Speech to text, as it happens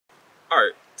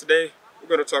Alright, today we're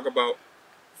going to talk about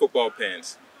football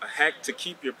pants. A hack to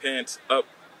keep your pants up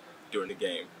during the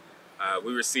game.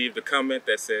 We received a comment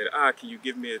that said, can you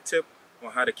give me a tip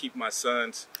on how to keep my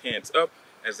son's pants up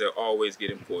as they're always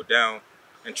getting pulled down?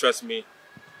 And trust me,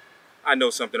 I know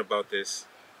something about this.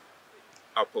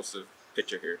 I'll post a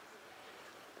picture here.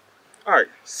 Alright,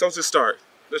 so to start,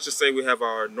 let's just say we have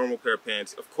our normal pair of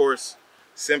pants. Of course,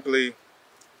 simply,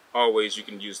 always you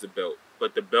can use the belt.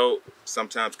 But the belt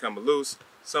sometimes comes loose,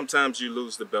 sometimes you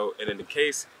lose the belt. And in the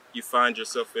case you find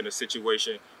yourself in a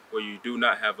situation where you do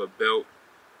not have a belt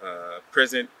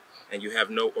present and you have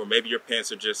or maybe your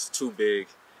pants are just too big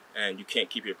and you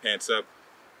can't keep your pants up,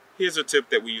 here's a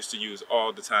tip that we used to use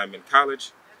all the time in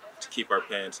college to keep our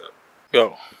pants up.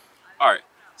 Go. Alright,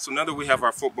 so now that we have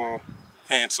our football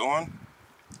pants on,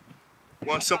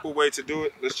 one simple way to do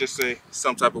it, let's just say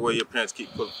some type of way your pants keep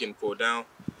getting pulled down.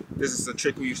 This is a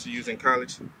trick we used to use in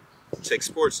college. Take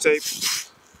sports tape,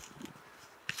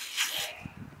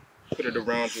 put it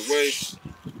around your waist.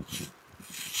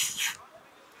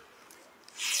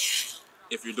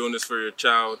 If you're doing this for your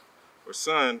child or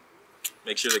son,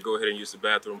 make sure to go ahead and use the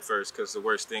bathroom first, because the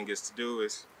worst thing is to do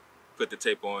is put the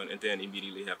tape on and then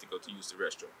immediately have to go to use the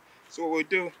restroom. So what we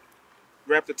do,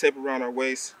 wrap the tape around our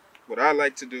waist. What I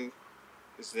like to do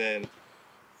is then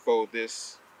fold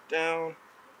this down,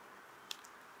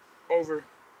 over,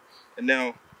 and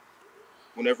now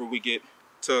whenever we get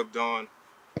tugged on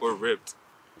or ripped,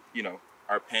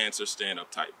 our pants are staying up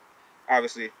tight.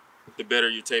 Obviously, the better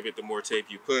you tape it, the more tape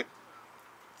you put,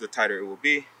 the tighter it will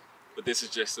be. But this is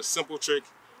just a simple trick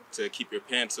to keep your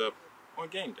pants up on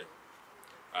game day.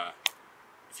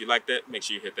 If you like that, make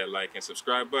sure you hit that like and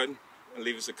subscribe button and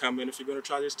leave us a comment if you're going to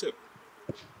try this too.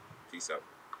 Peace out.